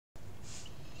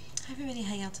everybody,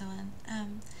 how y'all doing?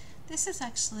 This is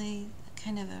actually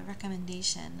kind of a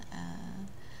recommendation.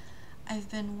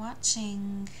 I've been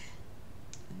watching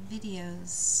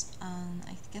videos on,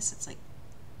 I guess it's like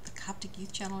the Coptic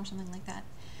Youth Channel or something like that.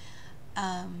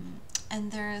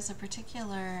 And there is a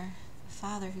particular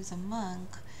father who's a monk,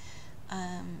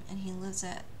 and he lives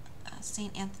at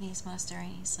St. Anthony's Monastery,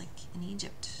 and he's like in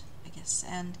Egypt, I guess,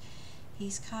 and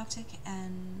he's Coptic,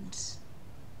 and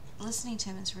listening to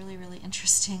him is really, really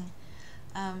interesting.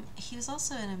 He was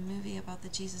also in a movie about the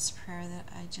Jesus Prayer that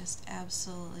I just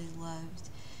absolutely loved.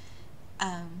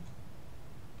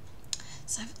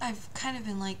 So I've kind of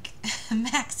been like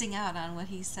maxing out on what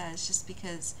he says just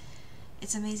because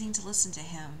it's amazing to listen to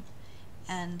him,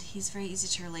 and he's very easy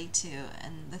to relate to,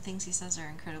 and the things he says are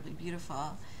incredibly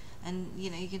beautiful, and you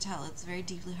can tell it's very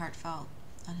deeply heartfelt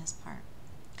on his part.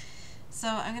 So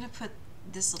I'm going to put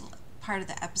this little part of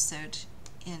the episode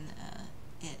in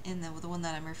the one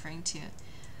that I'm referring to,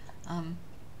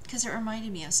 because it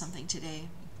reminded me of something today.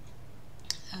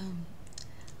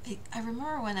 I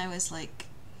remember when I was like,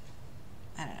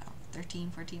 I don't know,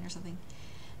 13, 14 or something,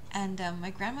 and my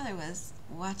grandmother was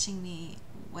watching me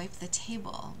wipe the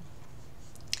table,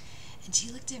 and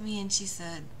she looked at me and she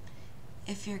said,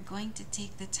 if you're going to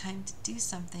take the time to do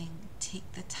something,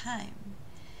 take the time,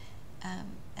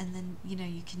 and then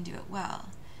you can do it well.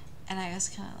 And I was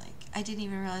kind of like, I didn't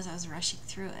even realize I was rushing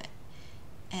through it.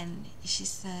 And she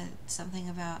said something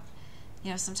about,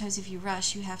 sometimes if you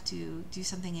rush, you have to do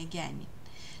something again,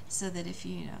 so that if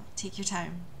you take your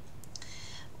time.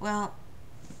 Well,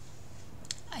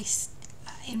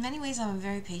 in many ways I'm a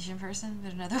very patient person,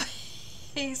 but in other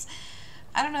ways,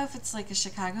 I don't know if it's like a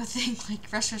Chicago thing, like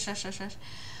rush, rush, rush, rush, rush.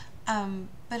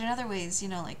 But in other ways,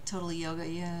 like totally yoga,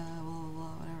 yeah, blah, blah,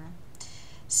 blah, whatever.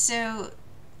 So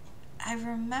I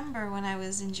remember when I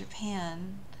was in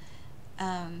Japan,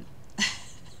 and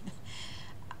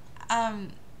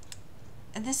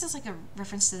this is like a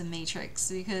reference to the Matrix,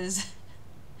 because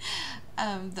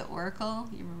the Oracle,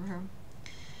 you remember her?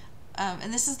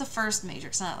 And this is the first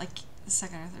Matrix, not like the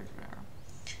second or third, whatever.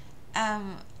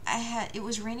 It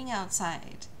was raining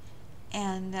outside,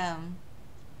 and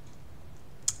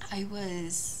I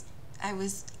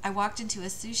walked into a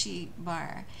sushi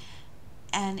bar,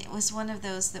 and it was one of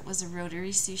those that was a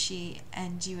rotary sushi,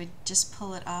 and you would just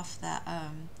pull it off the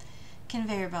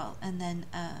conveyor belt and then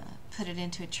put it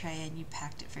into a tray, and you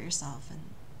packed it for yourself. And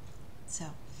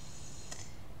so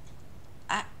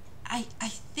I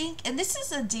think, and this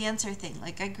is a dancer thing,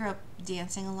 like I grew up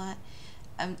dancing a lot,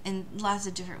 in lots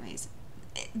of different ways.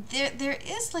 There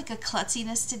is like a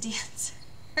klutziness to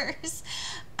dancers.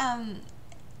 I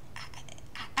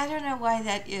don't know why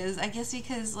that is. I guess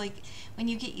because like when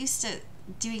you get used to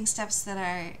doing steps that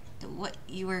are what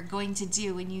you are going to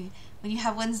do, when you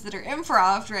have ones that are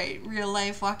improv, right, real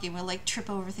life walking, we'll like trip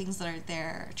over things that aren't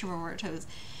there, trip over our toes,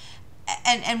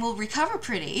 and we'll recover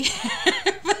pretty.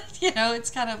 But it's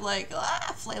kind of like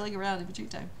flailing around in between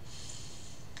time.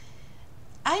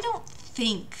 I don't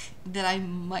think that I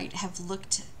might have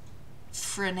looked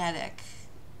frenetic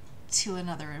to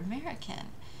another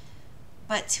American,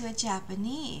 but to a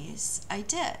Japanese, I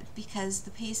did, because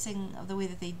the pacing of the way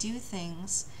that they do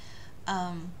things,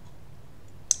 and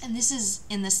this is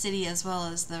in the city as well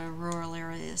as the rural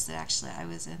areas that actually I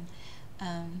was in,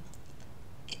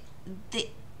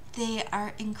 they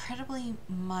are incredibly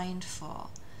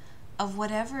mindful of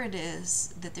whatever it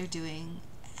is that they're doing,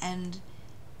 and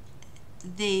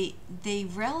they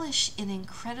relish in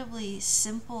incredibly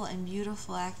simple and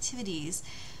beautiful activities.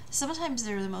 Sometimes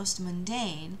they're the most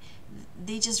mundane.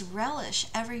 They just relish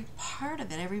every part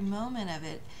of it, every moment of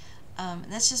it. And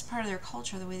that's just part of their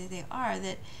culture, the way that they are,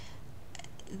 that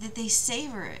they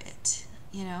savor it,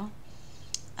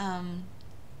 and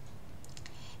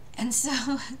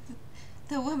so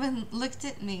the woman looked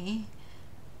at me,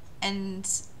 and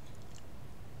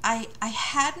I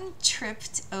hadn't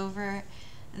tripped over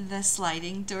the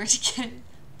sliding door to get in,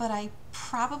 but I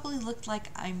probably looked like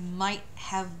I might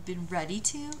have been ready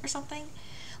to, or something.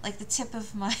 Like the tip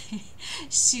of my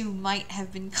shoe might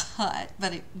have been caught,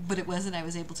 but it wasn't. I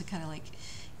was able to kind of like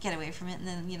get away from it, and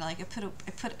then like I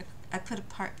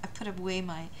put away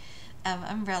my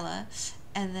umbrella,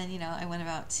 and then I went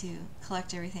about to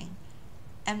collect everything.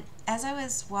 And as I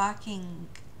was walking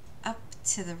up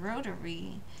to the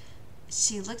rotary,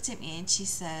 she looked at me and she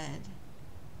said,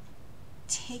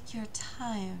 "Take your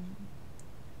time."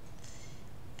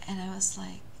 And I was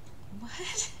like,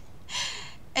 what?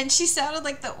 And she sounded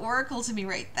like the Oracle to me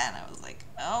right then. I was like,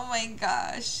 oh my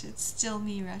gosh, it's still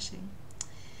me rushing.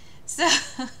 So,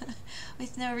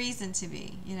 with no reason to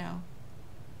be,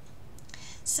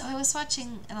 So I was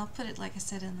watching, and I'll put it like I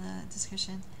said in the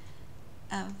description,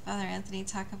 Father Anthony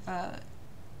talk about,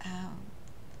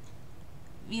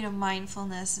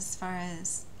 mindfulness as far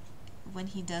as when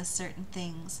he does certain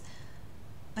things,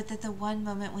 but that the one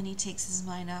moment when he takes his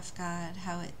mind off God,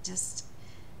 how it just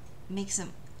makes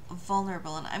him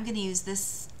vulnerable. And I'm going to use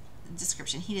this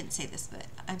description. He didn't say this, but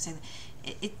I'm saying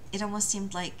that it almost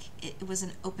seemed like it was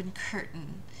an open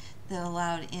curtain that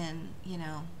allowed in,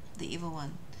 the evil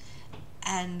one.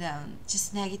 And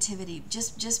just negativity,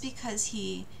 just because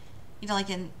he, like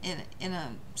in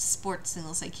a sports thing,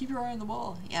 they'll say, keep your eye on the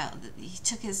ball. Yeah, he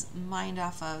took his mind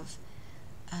off of,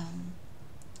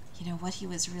 what he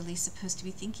was really supposed to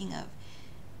be thinking of.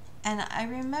 And I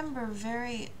remember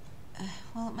it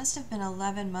must have been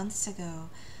 11 months ago,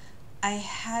 I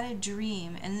had a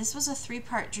dream, and this was a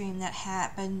 3-part dream that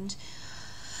happened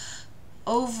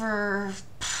over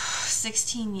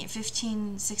 16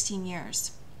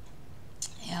 years.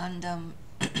 And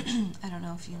I don't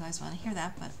know if you guys want to hear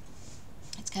that, but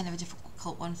it's kind of a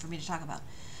difficult one for me to talk about.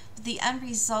 But the end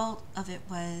result of it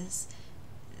was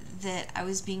that I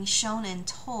was being shown and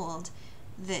told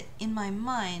that in my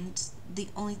mind, the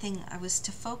only thing I was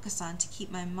to focus on, to keep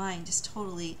my mind just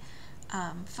totally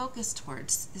focused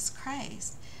towards, is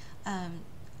Christ,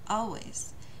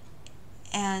 always.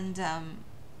 And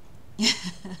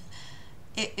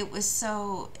it was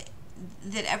so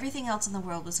that everything else in the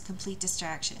world was a complete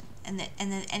distraction, and that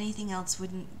anything else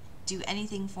wouldn't do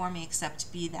anything for me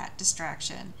except be that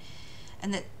distraction.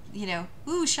 And that,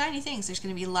 shiny things, there's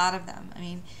going to be a lot of them. I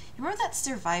mean, you remember that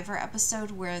Survivor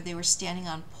episode where they were standing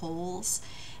on poles,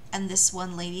 and this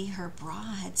one lady, her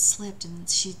bra had slipped, and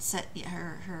she'd said,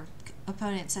 her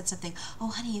opponent said something, oh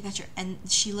honey, you got your, and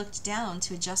she looked down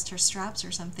to adjust her straps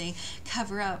or something,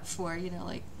 cover up for,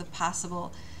 like the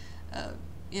possible, what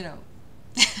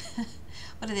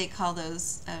do they call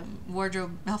those,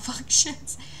 wardrobe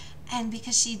malfunctions? And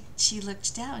because she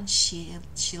looked down, she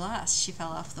lost. She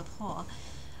fell off the pole.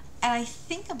 And I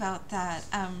think about that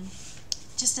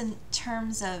just in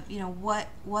terms of, what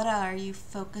are you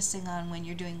focusing on when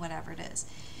you're doing whatever it is.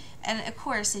 And of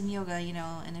course in yoga, and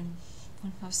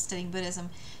when I was studying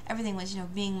Buddhism, everything was,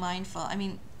 being mindful. I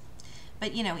mean,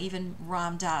 but, even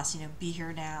Ram Dass, be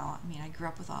here now. I mean, I grew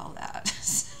up with all of that.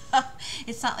 So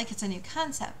it's not like it's a new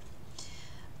concept.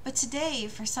 But today,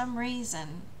 for some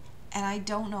reason, and I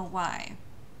don't know why,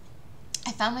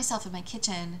 I found myself in my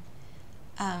kitchen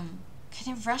kind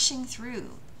of rushing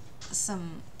through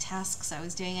some tasks I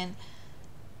was doing, and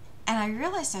I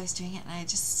realized I was doing it, and I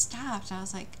just stopped, and I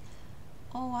was like,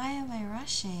 oh, why am I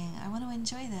rushing? I want to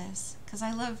enjoy this, because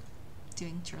I love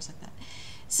doing chores like that.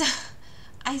 So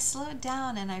I slowed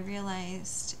down, and I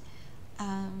realized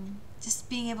just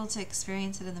being able to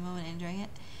experience it in the moment and enjoying it,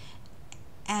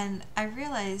 and I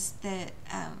realized that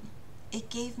it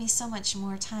gave me so much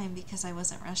more time because I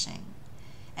wasn't rushing.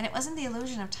 And it wasn't the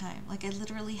illusion of time. Like, I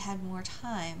literally had more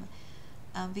time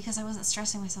because I wasn't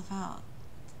stressing myself out.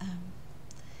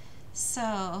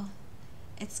 So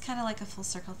it's kind of like a full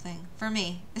circle thing for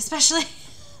me, especially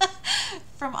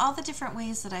from all the different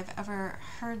ways that I've ever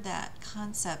heard that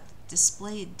concept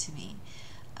displayed to me.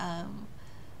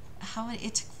 How many?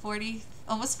 It took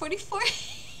almost 44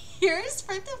 years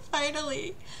for it to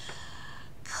finally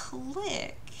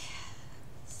click.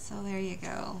 So there you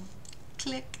go.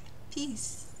 Click.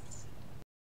 Peace.